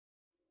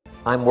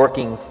I'm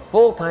working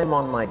full-time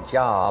on my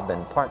job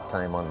and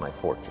part-time on my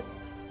fortune.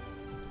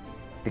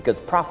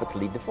 Because profits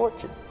lead to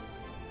fortune.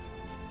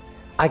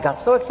 I got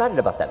so excited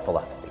about that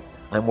philosophy.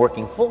 I'm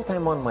working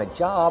full-time on my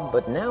job,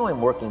 but now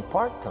I'm working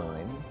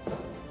part-time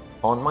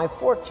on my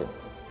fortune.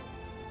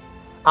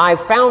 I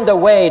found a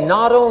way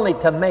not only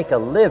to make a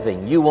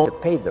living, you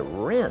won't pay the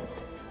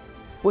rent,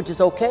 which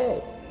is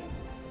okay,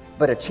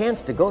 but a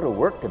chance to go to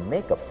work to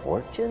make a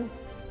fortune?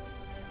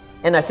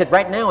 And I said,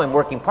 right now I'm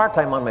working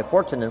part-time on my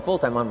fortune and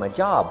full-time on my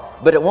job,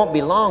 but it won't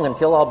be long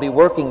until I'll be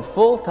working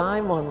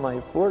full-time on my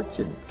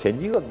fortune.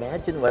 Can you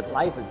imagine what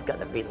life is going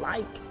to be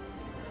like?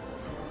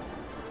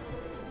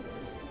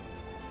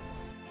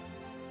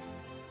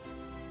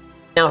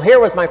 Now, here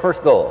was my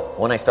first goal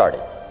when I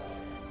started,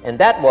 and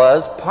that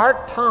was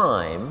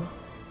part-time.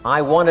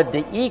 I wanted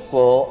to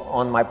equal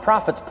on my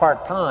profits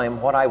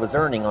part-time what I was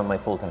earning on my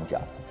full-time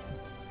job.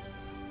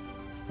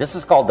 This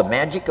is called the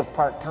magic of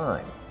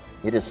part-time.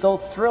 It is so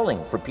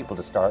thrilling for people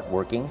to start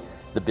working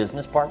the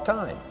business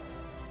part-time,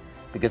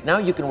 because now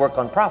you can work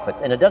on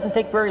profits, and it doesn't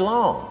take very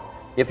long.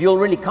 If you'll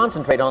really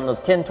concentrate on those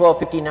 10, 12,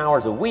 15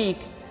 hours a week,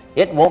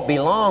 it won't be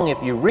long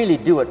if you really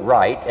do it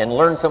right and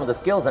learn some of the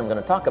skills I'm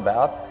going to talk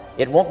about.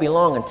 It won't be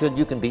long until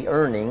you can be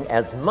earning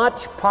as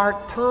much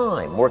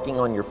part-time working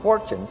on your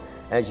fortune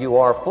as you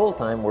are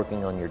full-time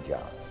working on your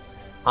job.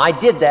 I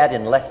did that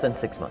in less than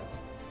 6 months.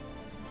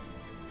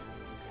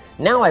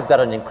 Now I've got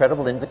an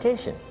incredible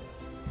invitation.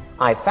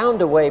 I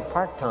found a way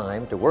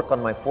part-time to work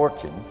on my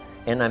fortune,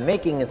 and I'm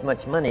making as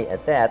much money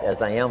at that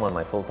as I am on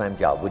my full-time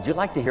job. Would you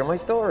like to hear my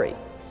story?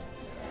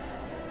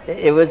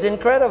 It was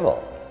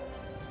incredible.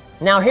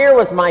 Now here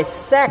was my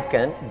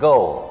second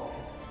goal.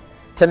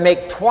 To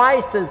make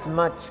twice as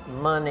much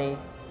money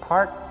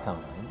part-time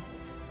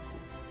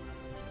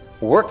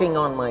working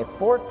on my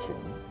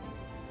fortune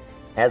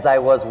as I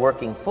was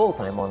working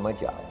full-time on my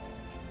job.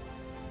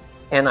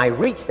 And I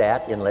reached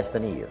that in less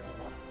than a year.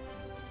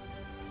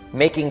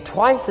 Making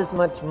twice as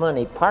much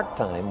money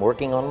part-time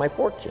working on my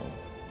fortune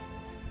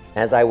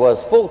as I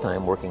was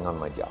full-time working on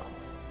my job.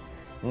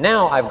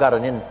 Now I've got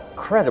an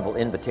incredible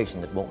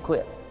invitation that won't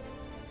quit.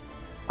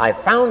 I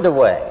found a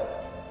way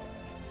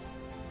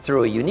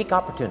through a unique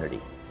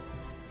opportunity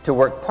to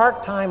work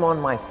part-time on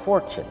my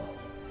fortune,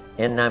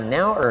 and I'm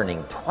now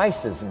earning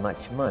twice as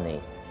much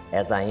money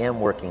as I am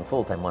working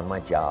full-time on my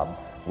job.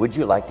 Would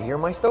you like to hear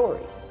my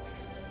story?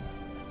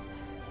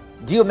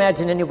 Do you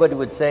imagine anybody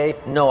would say,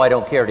 no, I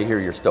don't care to hear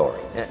your story?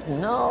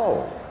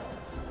 No.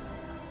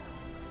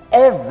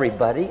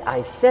 Everybody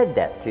I said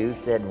that to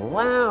said,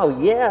 wow,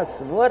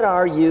 yes, what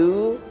are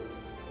you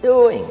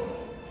doing?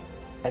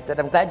 I said,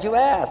 I'm glad you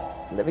asked.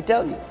 Let me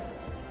tell you.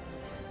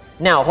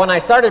 Now, when I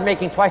started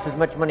making twice as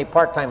much money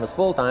part-time as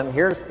full-time,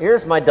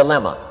 here's my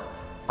dilemma.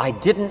 I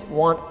didn't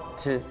want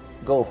to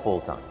go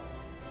full-time.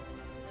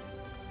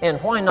 And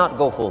why not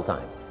go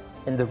full-time?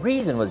 And the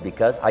reason was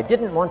because I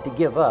didn't want to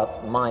give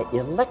up my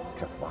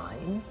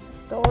electrifying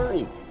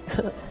story.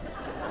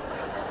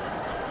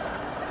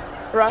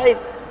 Right?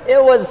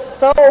 It was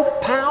so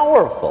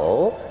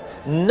powerful,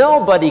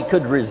 nobody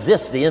could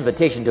resist the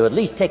invitation to at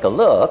least take a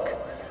look.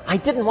 I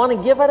didn't want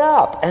to give it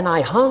up, and I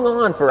hung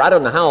on for I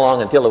don't know how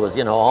long until it was,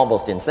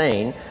 almost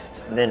insane.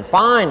 Then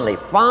finally,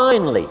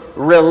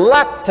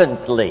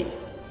 reluctantly,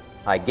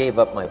 I gave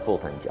up my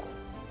full-time job.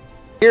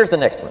 Here's the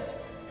next one.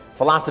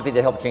 Philosophy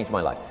that helped change my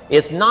life.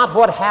 It's not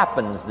what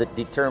happens that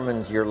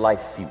determines your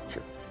life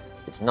future.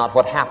 It's not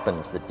what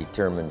happens that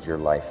determines your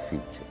life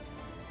future.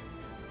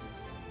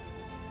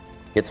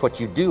 It's what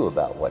you do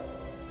about what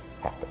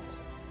happens.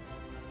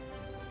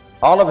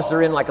 All of us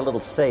are in like a little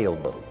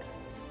sailboat.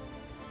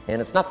 And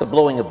it's not the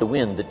blowing of the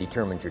wind that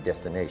determines your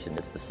destination,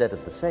 it's the set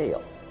of the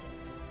sail.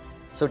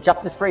 So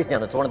jot this phrase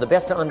down, it's one of the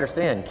best to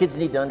understand. Kids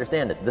need to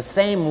understand it. The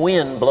same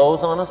wind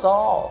blows on us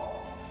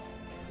all.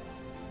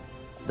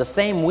 The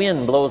same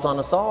wind blows on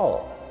us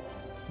all.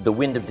 The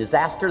wind of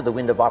disaster, the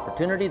wind of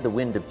opportunity, the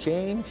wind of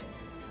change.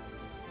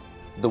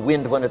 The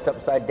wind when it's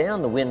upside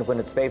down, the wind when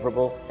it's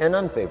favorable and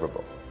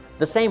unfavorable.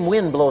 The same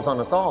wind blows on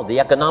us all. The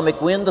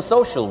economic wind, the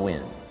social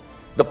wind,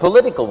 the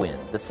political wind.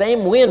 The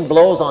same wind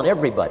blows on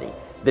everybody.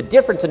 The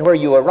difference in where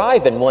you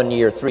arrive in 1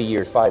 year, 3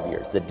 years, 5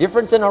 years, the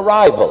difference in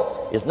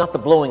arrival is not the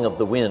blowing of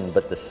the wind,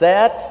 but the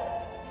set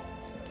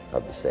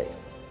of the sail.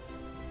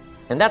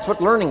 And that's what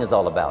learning is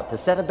all about, to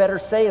set a better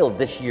sail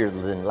this year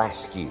than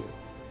last year.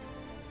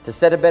 To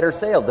set a better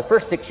sail. The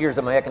first 6 years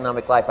of my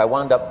economic life, I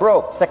wound up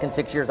broke. Second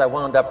 6 years, I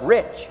wound up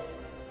rich.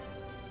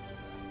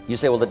 You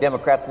say, well, the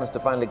Democrats must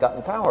have finally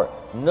gotten power.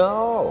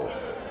 No.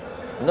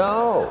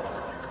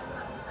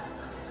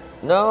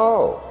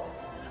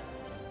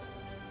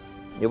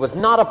 It was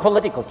not a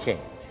political change.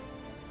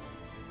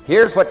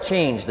 Here's what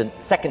changed the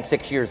second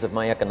 6 years of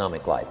my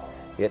economic life.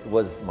 It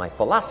was my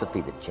philosophy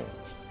that changed.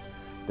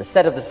 The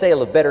set of the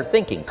sail of better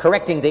thinking,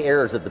 correcting the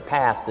errors of the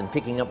past and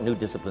picking up new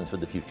disciplines for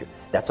the future.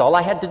 That's all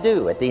I had to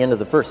do at the end of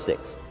the first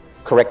 6.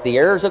 Correct the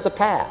errors of the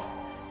past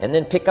and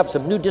then pick up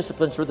some new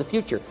disciplines for the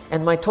future.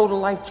 And my total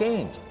life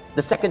changed.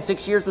 The second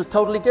 6 years was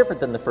totally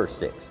different than the first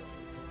 6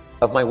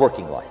 of my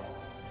working life.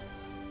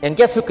 And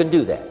guess who can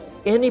do that?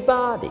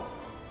 Anybody.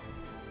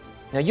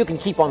 Now, you can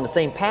keep on the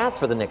same path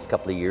for the next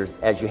couple of years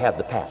as you have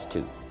the past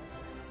two.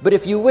 But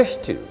if you wish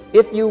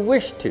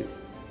to,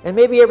 and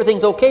maybe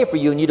everything's okay for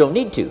you and you don't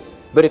need to,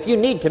 but if you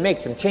need to make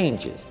some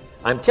changes,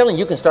 I'm telling you,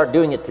 you can start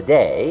doing it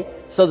today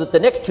so that the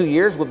next 2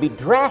 years will be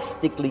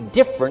drastically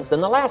different than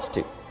the last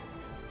two.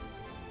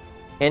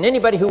 And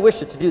anybody who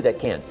wishes to do that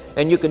can.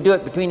 And you can do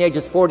it between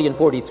ages 40 and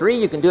 43.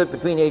 You can do it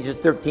between ages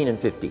 13 and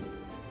 15.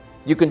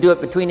 You can do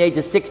it between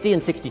ages 60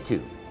 and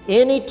 62.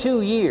 Any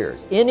 2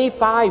 years, any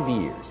 5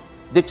 years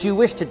that you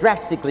wish to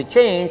drastically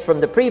change from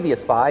the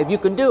previous 5, you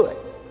can do it.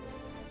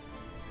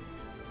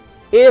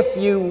 If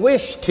you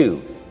wish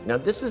to. Now,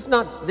 this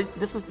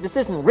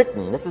isn't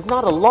written. This is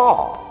not a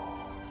law.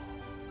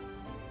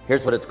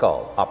 Here's what it's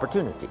called: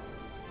 opportunity.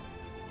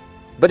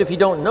 But if you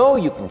don't know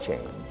you can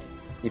change,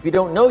 if you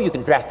don't know you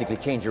can drastically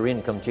change your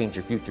income, change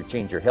your future,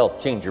 change your health,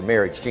 change your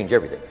marriage, change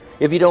everything,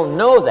 if you don't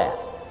know that,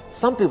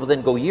 some people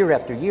then go year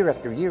after year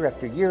after year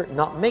after year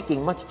not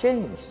making much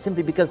change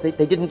simply because they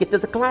didn't get to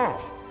the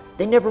class.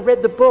 They never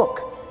read the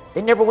book.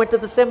 They never went to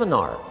the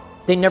seminar.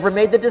 They never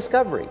made the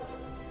discovery.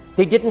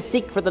 They didn't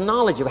seek for the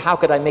knowledge of how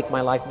could I make my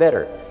life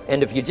better.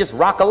 And if you just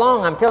rock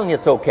along, I'm telling you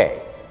it's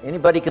okay.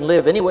 Anybody can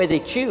live any way they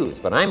choose,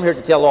 but I'm here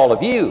to tell all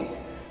of you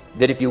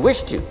that if you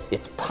wish to,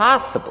 it's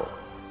possible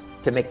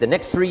to make the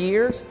next 3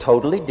 years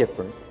totally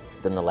different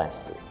than the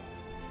last 3.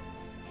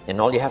 And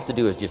all you have to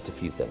do is just a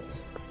few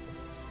things.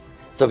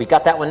 So if you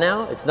got that one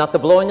now, it's not the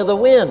blowing of the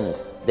wind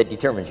that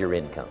determines your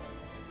income.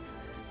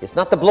 It's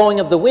not the blowing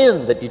of the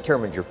wind that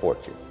determines your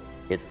fortune.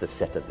 It's the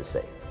set of the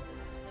sail.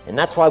 And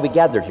that's why we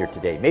gathered here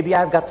today. Maybe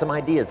I've got some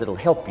ideas that'll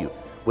help you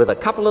with a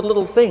couple of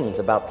little things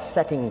about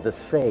setting the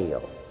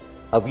sail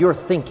of your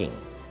thinking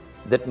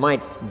that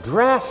might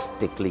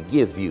drastically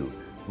give you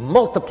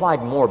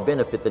multiplied more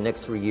benefit the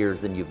next 3 years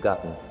than you've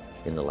gotten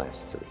in the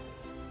last 3.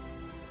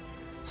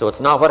 So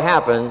it's not what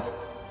happens.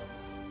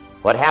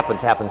 What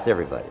happens happens to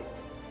everybody.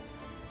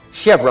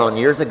 Chevron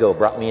years ago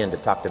brought me in to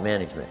talk to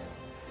management.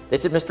 They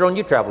said, Mr. Rohn,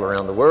 you travel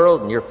around the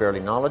world and you're fairly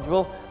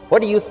knowledgeable.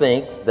 What do you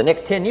think the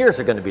next 10 years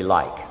are going to be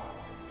like?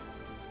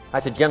 I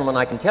said, gentlemen,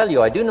 I can tell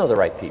you I do know the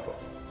right people.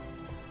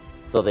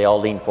 So they all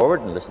leaned forward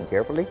and listened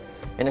carefully.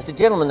 And I said,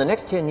 gentlemen, the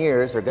next 10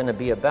 years are going to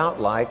be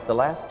about like the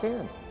last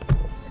 10.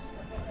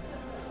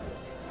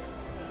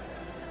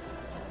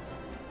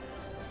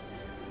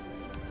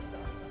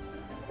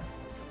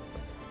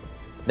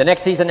 The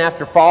next season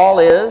after fall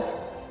is,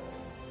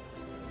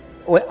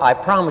 well, I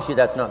promise you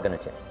that's not going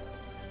to change.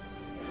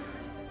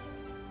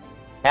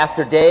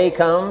 After day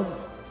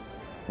comes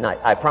night.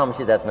 I promise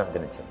you that's not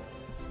going to change.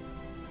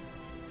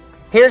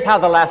 Here's how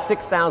the last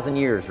 6,000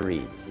 years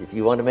reads. If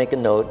you want to make a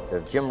note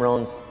of Jim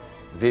Rohn's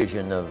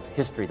vision of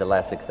history the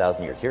last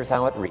 6,000 years, here's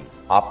how it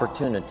reads: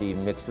 opportunity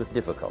mixed with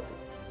difficulty.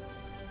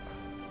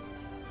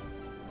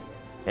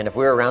 And if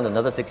we're around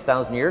another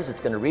 6,000 years,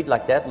 it's going to read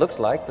like that looks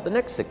like for the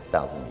next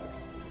 6,000 years.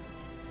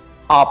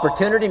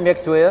 Opportunity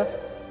mixed with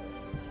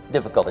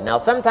difficulty. Now,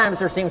 sometimes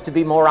there seems to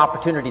be more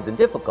opportunity than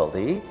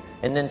difficulty,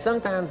 and then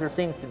sometimes there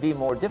seems to be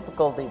more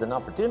difficulty than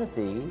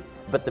opportunity,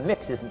 but the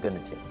mix isn't going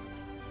to change.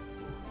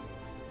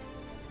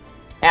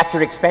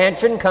 After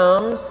expansion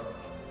comes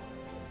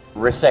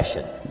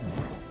recession.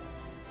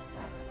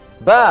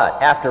 But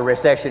after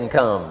recession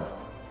comes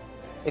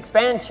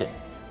expansion.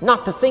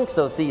 Not to think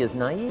so, see, is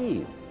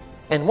naive.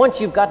 And once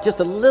you've got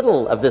just a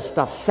little of this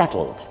stuff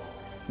settled,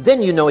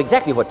 then you know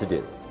exactly what to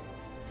do.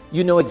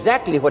 You know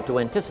exactly what to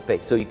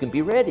anticipate, so you can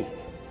be ready.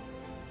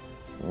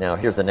 Now,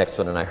 here's the next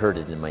one, and I heard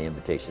it in my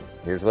invitation.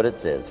 Here's what it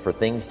says: for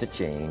things to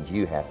change,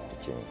 you have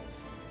to change.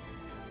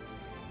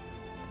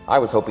 I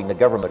was hoping the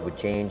government would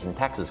change, and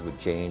taxes would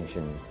change,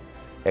 and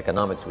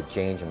economics would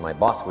change, and my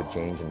boss would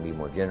change and be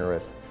more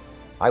generous.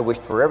 I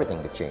wished for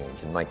everything to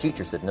change, and my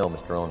teacher said, no,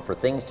 Mr. Rohn, for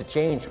things to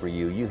change for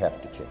you, you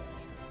have to change.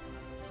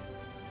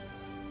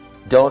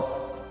 Don't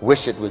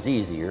wish it was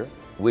easier,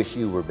 wish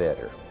you were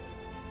better.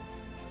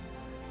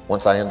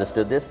 Once I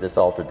understood this, this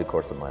altered the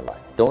course of my life.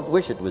 Don't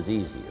wish it was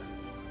easier,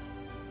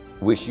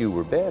 wish you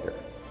were better.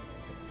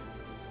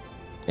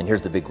 And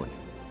here's the big one.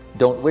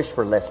 Don't wish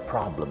for less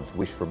problems,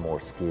 wish for more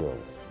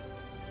skills.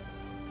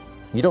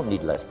 You don't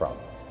need less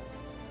problems.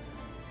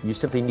 You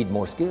simply need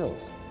more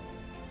skills.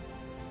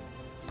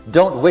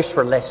 Don't wish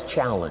for less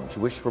challenge,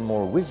 wish for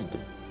more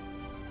wisdom.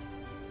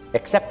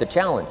 Accept the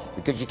challenge,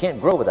 because you can't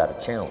grow without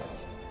a challenge.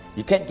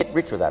 You can't get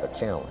rich without a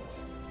challenge.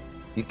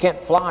 You can't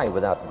fly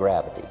without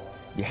gravity.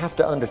 You have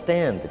to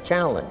understand the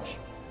challenge.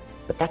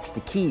 But that's the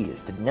key,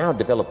 is to now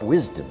develop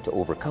wisdom to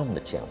overcome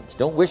the challenge.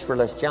 Don't wish for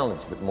less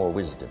challenge, but more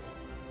wisdom.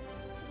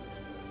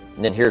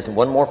 And then here's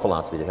one more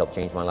philosophy that helped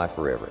change my life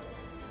forever.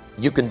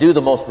 You can do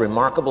the most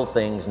remarkable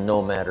things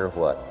no matter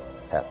what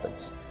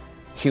happens.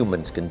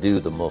 Humans can do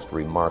the most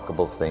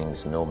remarkable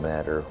things no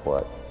matter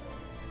what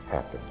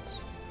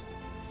happens.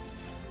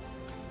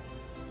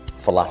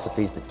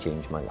 Philosophies that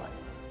changed my life.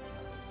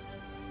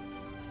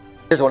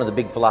 Here's one of the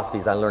big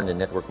philosophies I learned in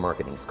network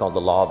marketing. It's called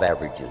the law of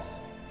averages.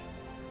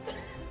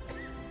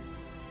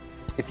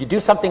 If you do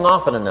something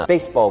often enough,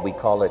 baseball we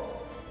call it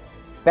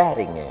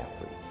batting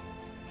average.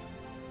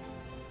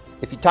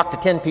 If you talk to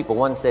 10 people,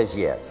 one says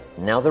yes.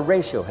 Now the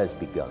ratio has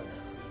begun.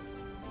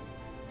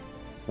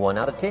 1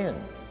 out of 10.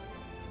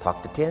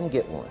 Talk to 10,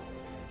 get 1.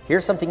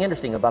 Here's something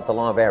interesting about the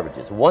law of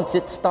averages. Once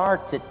it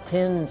starts, it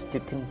tends to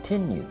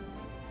continue.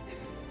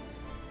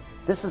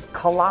 This is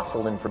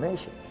colossal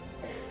information.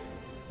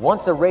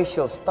 Once a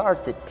ratio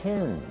starts, it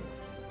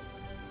tends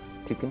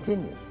to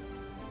continue.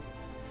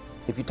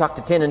 If you talk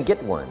to 10 and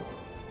get 1,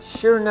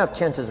 sure enough,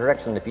 chances are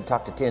excellent. If you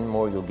talk to 10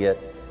 more, you'll get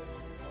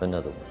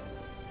another one.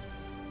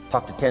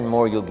 Talk to 10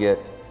 more, you'll get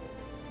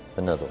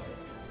another one.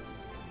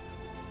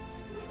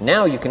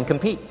 Now you can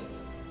compete.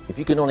 If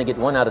you can only get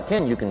 1 out of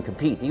 10, you can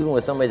compete, even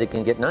with somebody that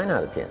can get 9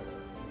 out of 10.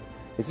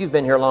 If you've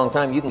been here a long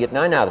time, you can get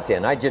 9 out of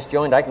 10. I just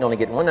joined, I can only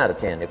get 1 out of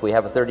 10. If we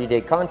have a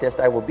 30-day contest,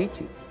 I will beat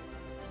you.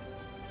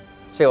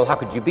 Say, well, how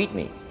could you beat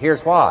me?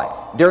 Here's why.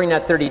 During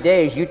that 30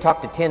 days, you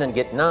talk to 10 and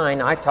get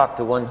 9. I talk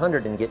to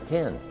 100 and get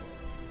 10.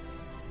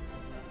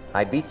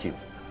 I beat you.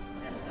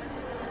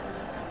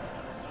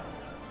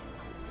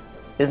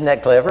 Isn't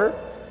that clever?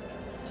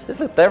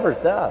 This is clever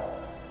stuff.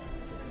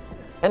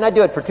 And I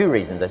do it for 2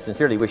 reasons. I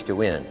sincerely wish to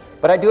win.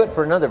 But I do it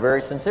for another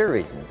very sincere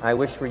reason. I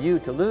wish for you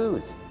to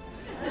lose.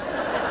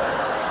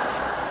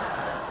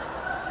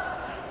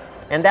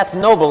 And that's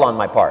noble on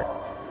my part.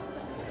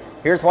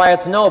 Here's why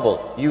it's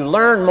noble. You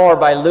learn more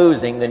by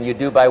losing than you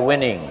do by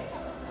winning.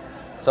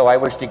 So I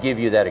wish to give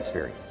you that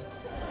experience.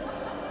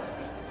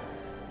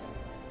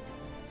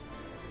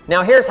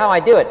 Now here's how I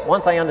do it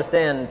once I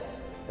understand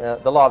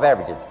the law of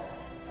averages.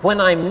 When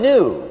I'm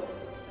new,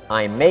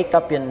 I make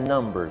up in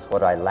numbers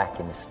what I lack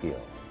in skill.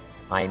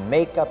 I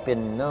make up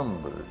in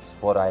numbers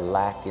what I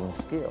lack in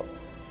skill.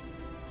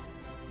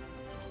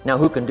 Now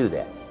who can do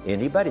that?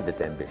 Anybody that's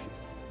ambitious.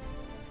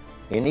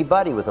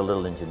 Anybody with a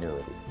little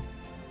ingenuity.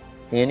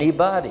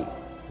 Anybody.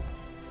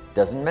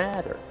 Doesn't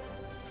matter.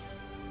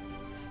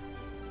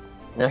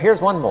 Now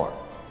here's one more.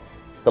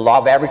 The law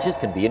of averages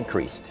can be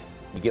increased.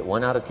 You get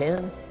 1 out of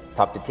 10,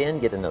 talk to 10,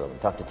 get another one.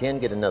 Talk to 10,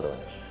 get another one.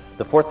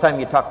 The 4th time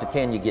you talk to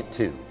 10, you get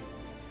 2.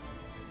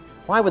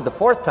 Why would the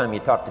 4th time you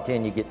talk to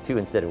 10, you get 2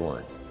 instead of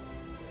 1?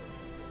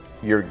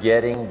 You're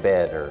getting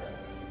better.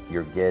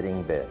 You're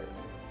getting better.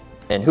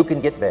 And who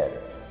can get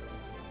better?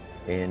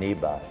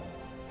 Anybody.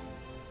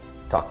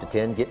 Talk to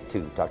 10, get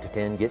 2. Talk to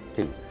 10, get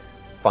 2.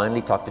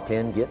 Finally, talk to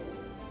 10, get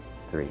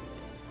 3.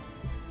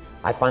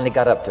 I finally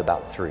got up to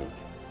about 3.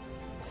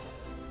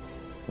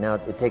 Now,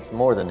 it takes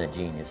more than a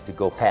genius to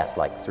go past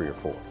like 3 or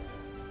 4.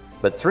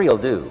 But 3 will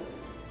do.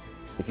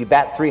 If you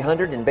bat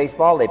 300 in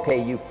baseball, they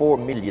pay you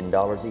 $4 million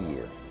a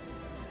year,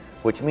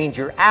 which means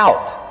you're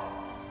out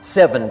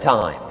 7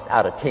 times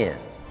out of 10.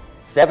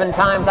 7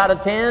 times out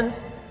of 10,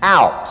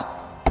 out.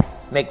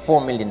 Make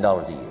 $4 million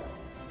a year.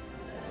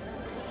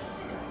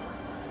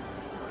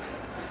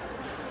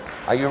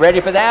 Are you ready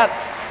for that?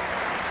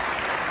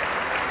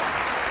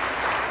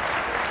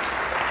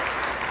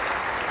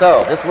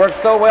 So, this works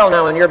so well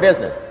now in your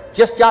business.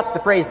 Just jot the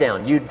phrase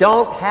down. You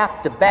don't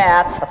have to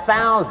bat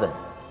 1,000.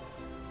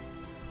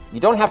 You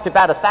don't have to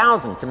bat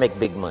 1,000 to make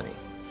big money.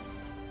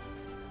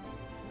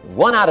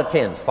 1 out of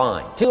 10 is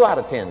fine. 2 out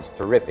of 10 is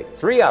terrific.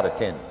 3 out of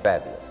 10 is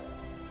fabulous.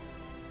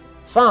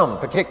 Some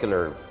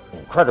particular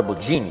incredible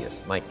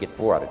genius might get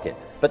 4 out of 10.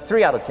 But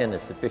 3 out of 10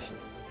 is sufficient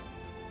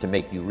to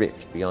make you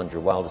rich beyond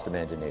your wildest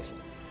imagination.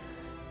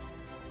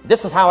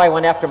 This is how I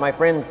went after my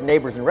friends,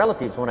 neighbors, and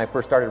relatives when I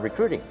first started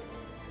recruiting.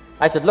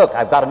 I said, look,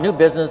 I've got a new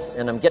business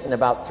and I'm getting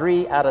about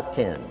 3 out of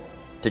 10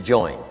 to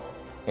join.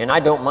 And I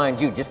don't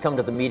mind you, just come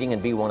to the meeting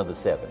and be one of the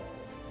 7.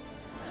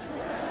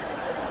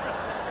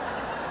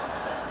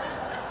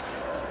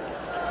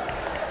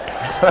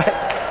 Right?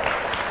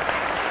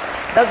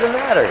 Doesn't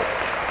matter.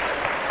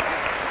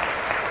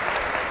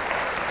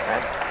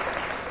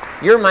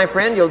 Right? You're my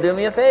friend, you'll do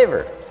me a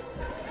favor.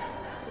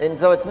 And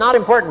so it's not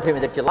important to me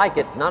that you like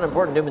it. It's not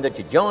important to me that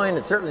you join.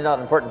 It's certainly not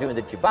important to me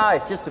that you buy.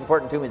 It's just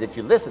important to me that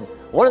you listen.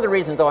 One of the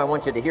reasons, though, I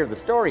want you to hear the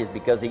story is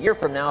because a year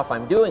from now, if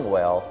I'm doing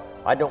well,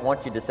 I don't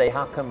want you to say,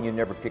 how come you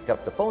never picked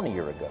up the phone a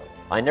year ago?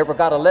 I never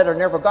got a letter,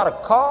 never got a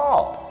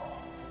call.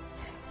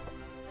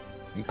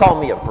 You call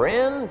me a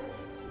friend?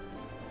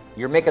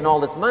 You're making all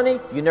this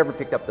money, you never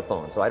picked up the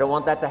phone. So I don't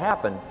want that to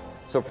happen.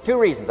 So for 2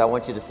 reasons, I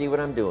want you to see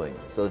what I'm doing.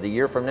 So that a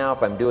year from now,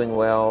 if I'm doing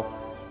well,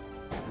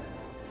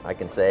 I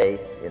can say,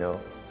 you know,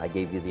 I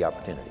gave you the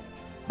opportunity.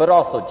 But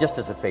also, just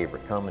as a favor,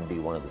 come and be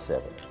one of the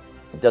 7.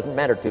 It doesn't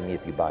matter to me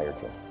if you buy or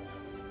join.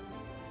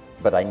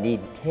 But I need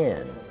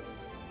 10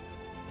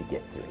 to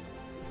get 3.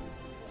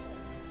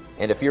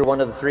 And if you're one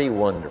of the 3,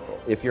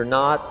 wonderful. If you're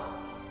not,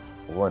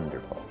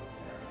 wonderful.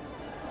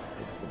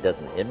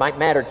 It might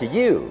matter to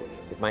you.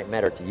 It might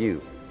matter to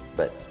you,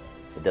 but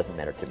it doesn't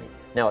matter to me.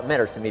 Now, it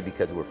matters to me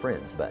because we're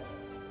friends, but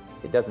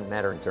it doesn't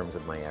matter in terms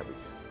of my averages.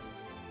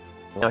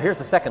 Now, here's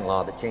the second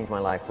law that changed my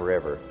life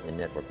forever in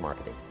network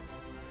marketing.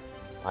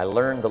 I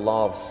learned the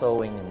law of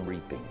sowing and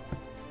reaping.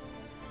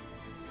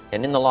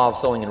 And in the law of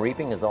sowing and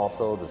reaping is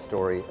also the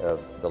story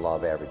of the law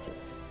of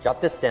averages.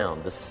 Jot this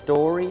down. The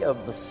story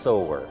of the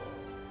sower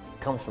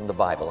comes from the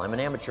Bible. I'm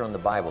an amateur on the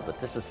Bible, but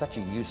this is such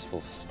a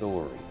useful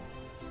story.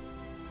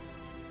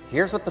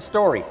 Here's what the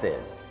story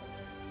says.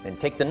 And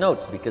take the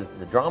notes, because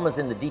the drama's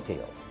in the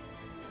details.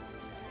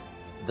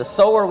 The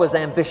sower was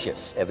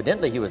ambitious.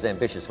 Evidently he was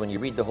ambitious. When you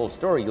read the whole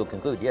story, you'll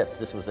conclude, yes,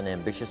 this was an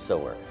ambitious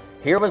sower.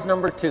 Here was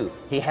number 2.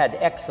 He had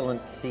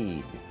excellent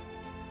seed.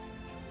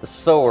 The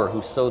sower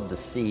who sowed the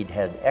seed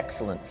had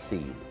excellent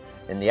seed.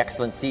 And the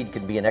excellent seed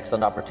could be an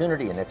excellent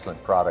opportunity, an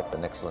excellent product,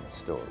 an excellent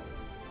story.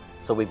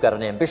 So we've got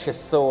an ambitious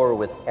sower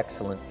with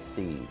excellent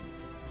seed.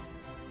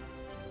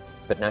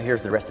 But now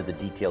here's the rest of the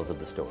details of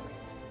the story.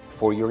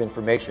 For your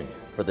information,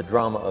 for the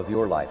drama of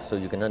your life, so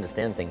you can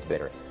understand things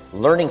better.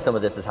 Learning some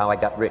of this is how I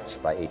got rich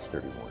by age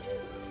 31.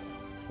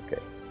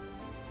 Okay.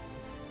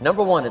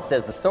 Number 1, it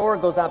says the sower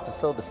goes out to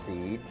sow the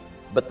seed,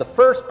 but the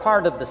first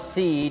part of the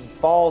seed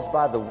falls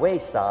by the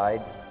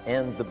wayside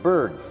and the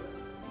birds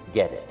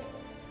get it.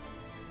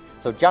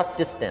 So jot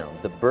this down.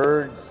 The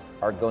birds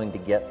are going to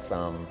get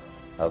some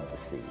of the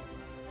seed.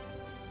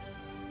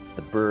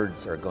 The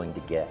birds are going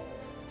to get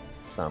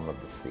some of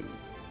the seed.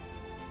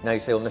 Now you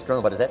say, well, Mr.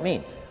 Rohn, what does that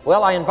mean?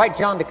 Well, I invite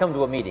John to come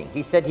to a meeting.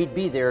 He said he'd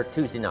be there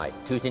Tuesday night.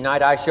 Tuesday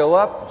night I show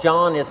up,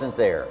 John isn't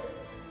there.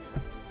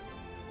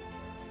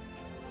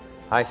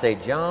 I say,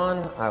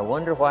 John, I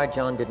wonder why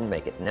John didn't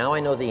make it. Now I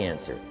know the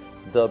answer.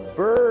 The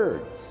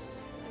birds.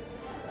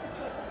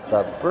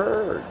 The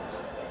birds.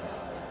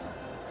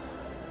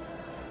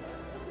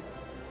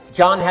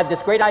 John had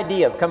this great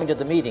idea of coming to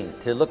the meeting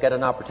to look at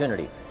an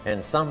opportunity,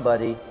 and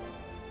somebody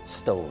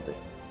stole it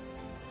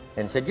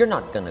and said, you're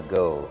not going to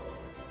go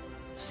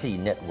see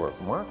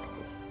network marketing.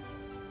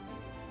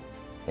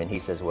 And he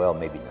says, well,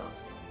 maybe not.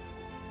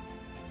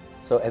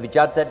 So have you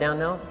jotted that down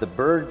now? The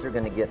birds are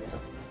going to get some.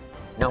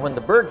 Now, when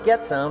the birds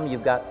get some,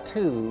 you've got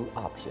 2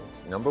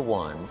 options. Number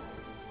 1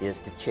 is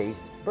to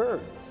chase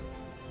birds.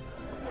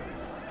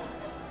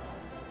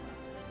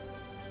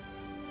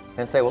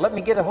 And say, well, let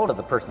me get a hold of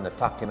the person that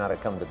talked him out of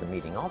coming to the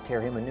meeting. I'll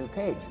tear him a new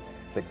page.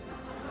 But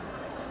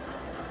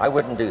I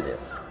wouldn't do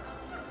this.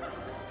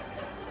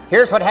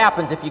 Here's what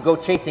happens if you go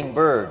chasing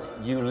birds.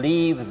 You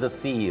leave the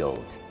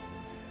field.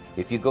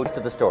 If you go to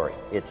the story,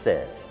 it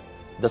says,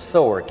 the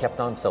sower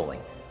kept on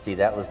sowing. See,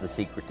 that was the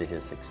secret to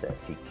his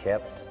success. He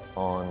kept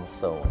on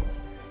sowing.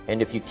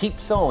 And if you keep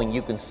sowing,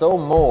 you can sow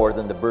more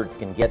than the birds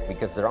can get,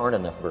 because there aren't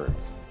enough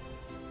birds.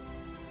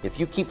 If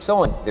you keep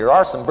sowing, there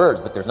are some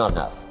birds, but there's not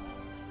enough,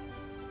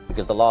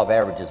 because the law of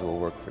averages will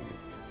work for you.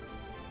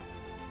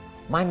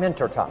 My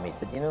mentor taught me, he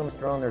said, you know,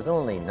 Mr. Rohn, there's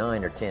only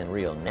 9 or 10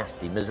 real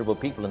nasty, miserable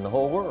people in the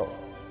whole world.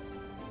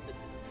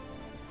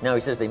 Now,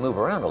 he says they move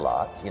around a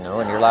lot, you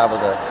know, and you're liable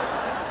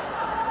to...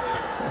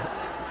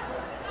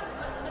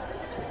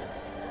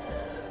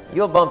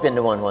 You'll bump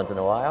into one once in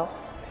a while.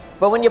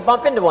 But when you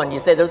bump into one,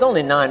 you say, there's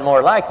only 9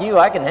 more like you.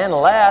 I can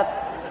handle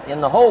that in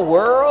the whole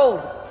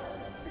world.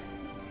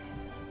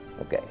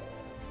 Okay.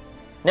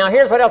 Now,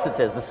 here's what else it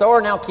says. The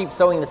sower now keeps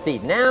sowing the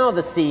seed. Now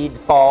the seed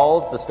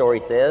falls, the story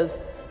says,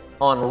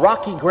 on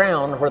rocky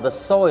ground where the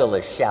soil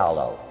is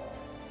shallow.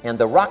 And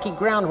the rocky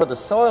ground where the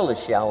soil is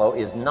shallow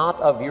is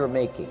not of your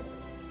making,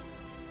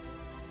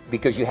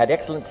 because you had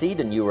excellent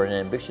seed and you were an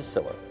ambitious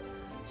sower.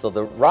 So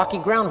the rocky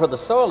ground where the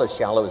soil is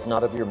shallow is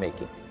not of your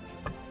making.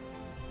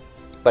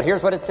 But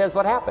here's what it says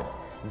what happened.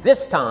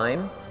 This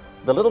time,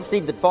 the little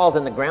seed that falls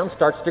in the ground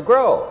starts to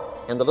grow,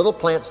 and the little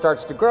plant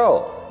starts to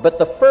grow. But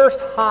the first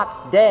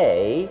hot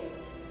day,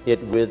 it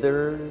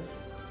withers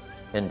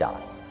and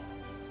dies.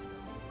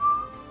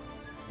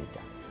 It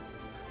dies.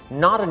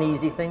 Not an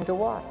easy thing to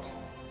watch.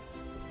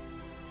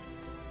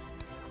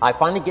 I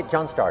finally get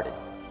John started.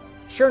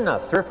 Sure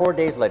enough, 3 or 4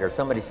 days later,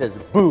 somebody says,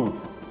 boo,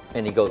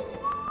 and he goes,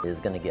 is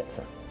going to get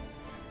some.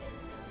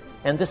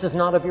 And this is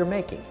not of your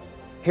making.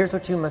 Here's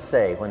what you must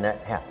say when that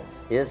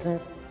happens.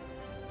 Isn't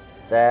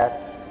that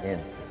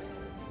interesting?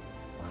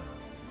 Wow.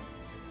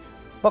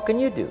 What can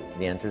you do?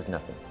 The answer is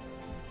nothing.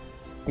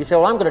 You say,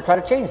 well, I'm going to try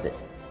to change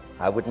this.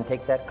 I wouldn't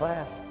take that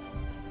class.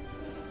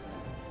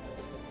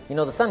 You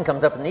know, the sun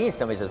comes up in the east.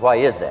 Somebody says, why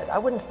is that? I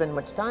wouldn't spend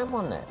much time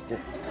on that.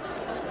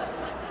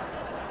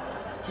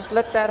 Just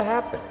let that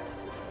happen.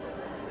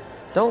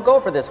 Don't go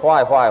for this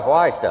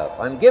why stuff.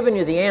 I'm giving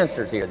you the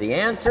answers here. The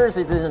answers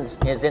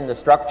is in the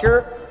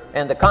structure,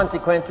 and the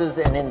consequences,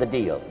 and in the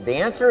deal. The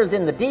answer is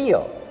in the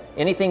deal.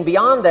 Anything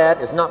beyond that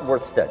is not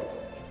worth studying.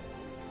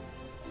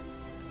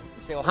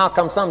 You say, well, how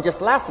come some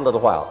just last a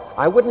little while?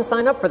 I wouldn't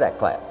sign up for that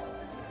class.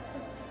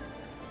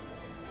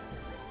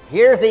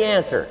 Here's the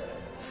answer.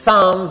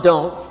 Some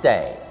don't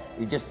stay.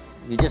 You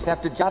just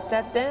have to jot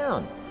that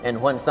down.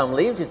 And when some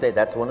leaves, you say,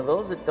 that's one of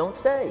those that don't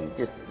stay.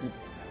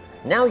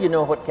 Now you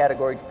know what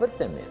category to put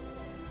them in.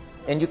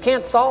 And you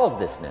can't solve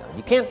this now.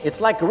 You can't,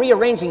 it's like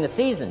rearranging the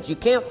seasons. You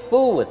can't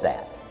fool with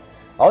that.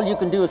 All you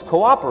can do is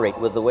cooperate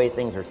with the way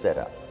things are set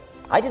up.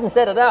 I didn't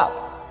set it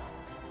up.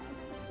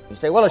 You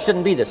say, well, it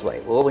shouldn't be this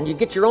way. Well, when you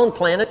get your own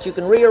planet, you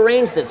can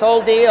rearrange this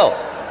whole deal.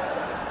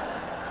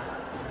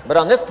 But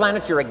on this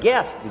planet, you're a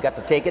guest. You got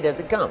to take it as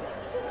it comes.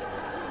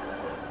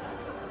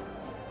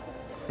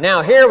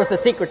 Now, here was the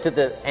secret to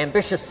the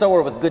ambitious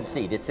sower with good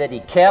seed. It said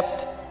he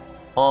kept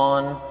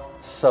on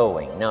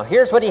sowing. Now,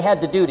 here's what he had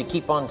to do to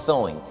keep on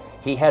sowing.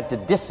 He had to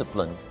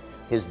discipline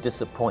his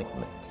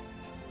disappointment.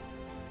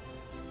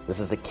 This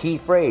is a key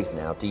phrase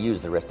now to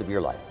use the rest of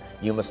your life.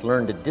 You must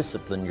learn to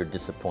discipline your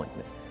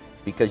disappointment,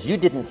 because you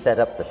didn't set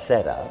up the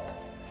setup,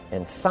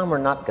 and some are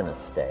not going to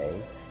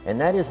stay, and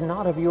that is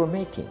not of your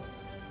making.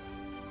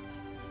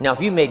 Now,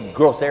 if you made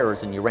gross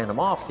errors and you ran them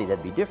off, see,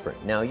 that'd be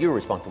different. Now, you're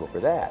responsible for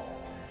that.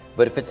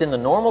 But if it's in the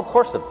normal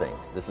course of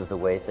things, this is the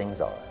way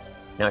things are.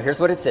 Now, here's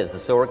what it says. The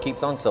sower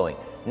keeps on sowing.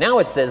 Now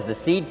it says the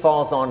seed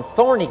falls on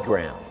thorny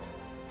ground.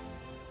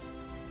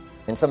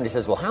 And somebody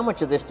says, well, how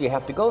much of this do you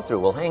have to go through?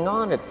 Well, hang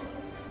on.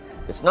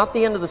 It's not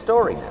the end of the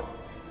story now.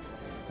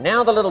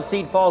 Now the little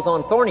seed falls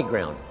on thorny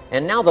ground.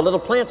 And now the little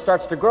plant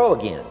starts to grow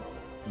again.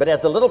 But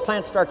as the little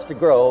plant starts to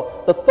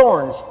grow, the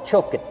thorns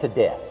choke it to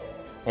death.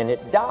 And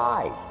it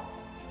dies.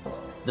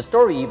 The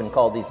story even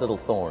called these little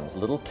thorns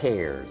little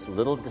cares,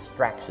 little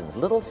distractions,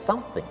 little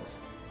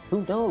somethings.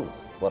 Who knows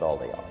what all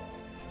they are?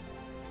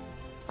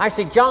 I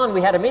say, John,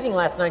 we had a meeting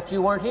last night.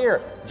 You weren't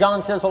here.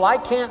 John says, well, I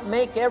can't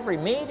make every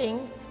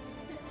meeting.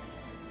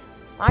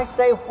 I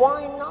say,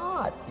 why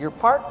not? You're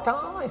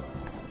part-time.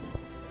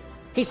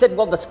 He said,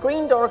 well, the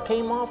screen door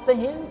came off the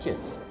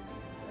hinges.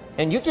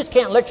 And you just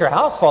can't let your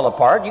house fall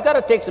apart. You got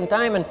to take some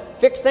time and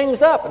fix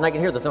things up. And I can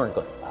hear the thorns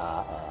going,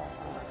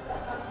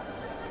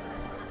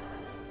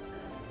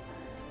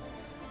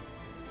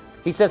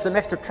 He says some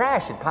extra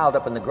trash had piled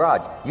up in the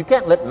garage. You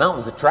can't let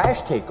mountains of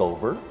trash take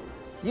over.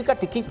 You got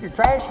to keep your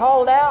trash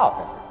hauled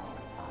out.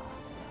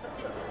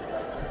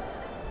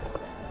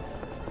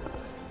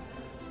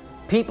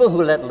 People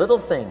who let little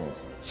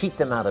things cheat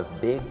them out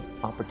of big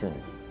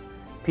opportunities.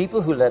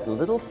 People who let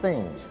little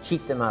things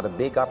cheat them out of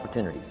big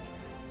opportunities.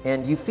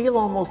 And you feel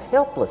almost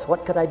helpless.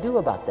 What could I do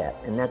about that?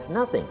 And that's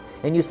nothing.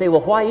 And you say,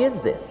 well, why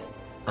is this?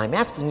 I'm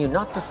asking you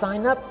not to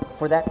sign up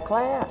for that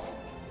class.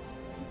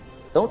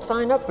 Don't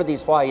sign up for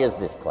these why is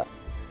this class.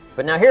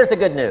 But now here's the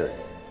good news.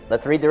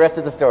 Let's read the rest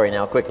of the story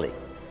now quickly.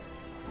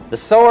 The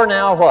sower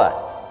now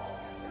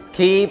what?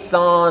 Keeps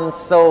on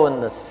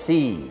sowing the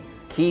seed.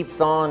 Keeps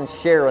on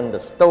sharing the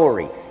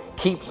story.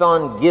 Keeps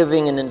on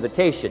giving an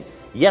invitation.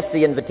 Yes,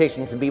 the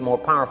invitation can be more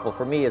powerful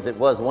for me as it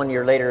was 1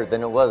 year later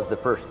than it was the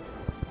first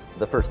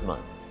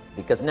month.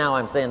 Because now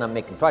I'm saying I'm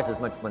making twice as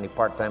much money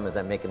part-time as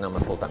I'm making on my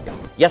full-time job.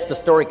 Yes, the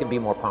story can be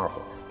more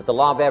powerful, but the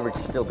law of average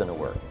is still going to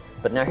work.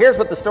 But now here's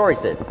what the story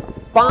said.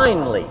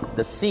 Finally,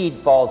 the seed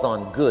falls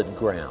on good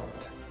ground.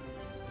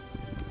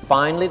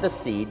 Finally, the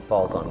seed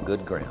falls on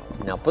good ground.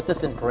 Now put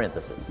this in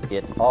parentheses.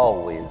 It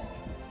always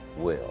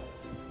will,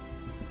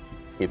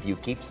 if you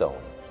keep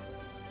sowing.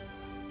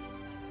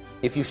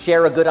 If you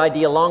share a good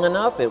idea long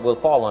enough, it will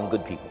fall on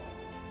good people.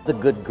 The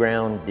good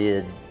ground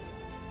did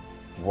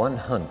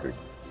 100%.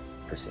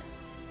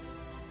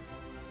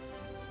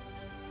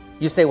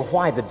 You say, well,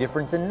 why the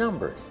difference in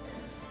numbers?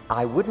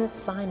 I wouldn't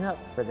sign up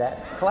for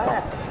that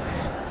class.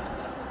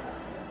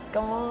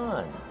 Come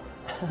on.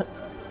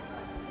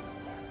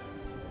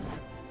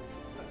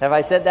 Have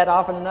I said that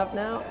often enough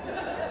now?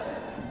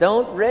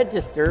 Don't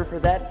register for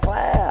that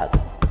class.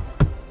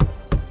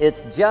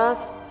 It's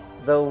just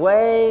the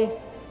way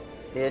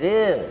it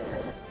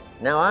is.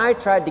 Now, I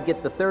tried to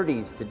get the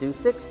 30s to do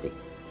 60.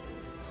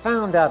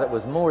 Found out it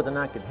was more than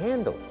I could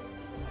handle.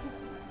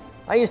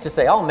 I used to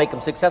say, I'll make them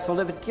successful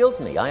if it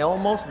kills me. I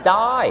almost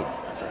died.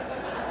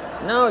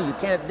 No, you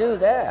can't do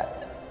that.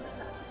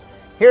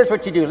 Here's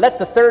what you do. Let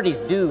the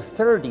 30s do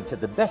 30 to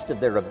the best of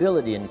their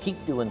ability and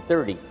keep doing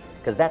 30,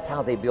 because that's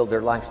how they build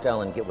their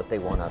lifestyle and get what they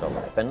want out of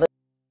life. And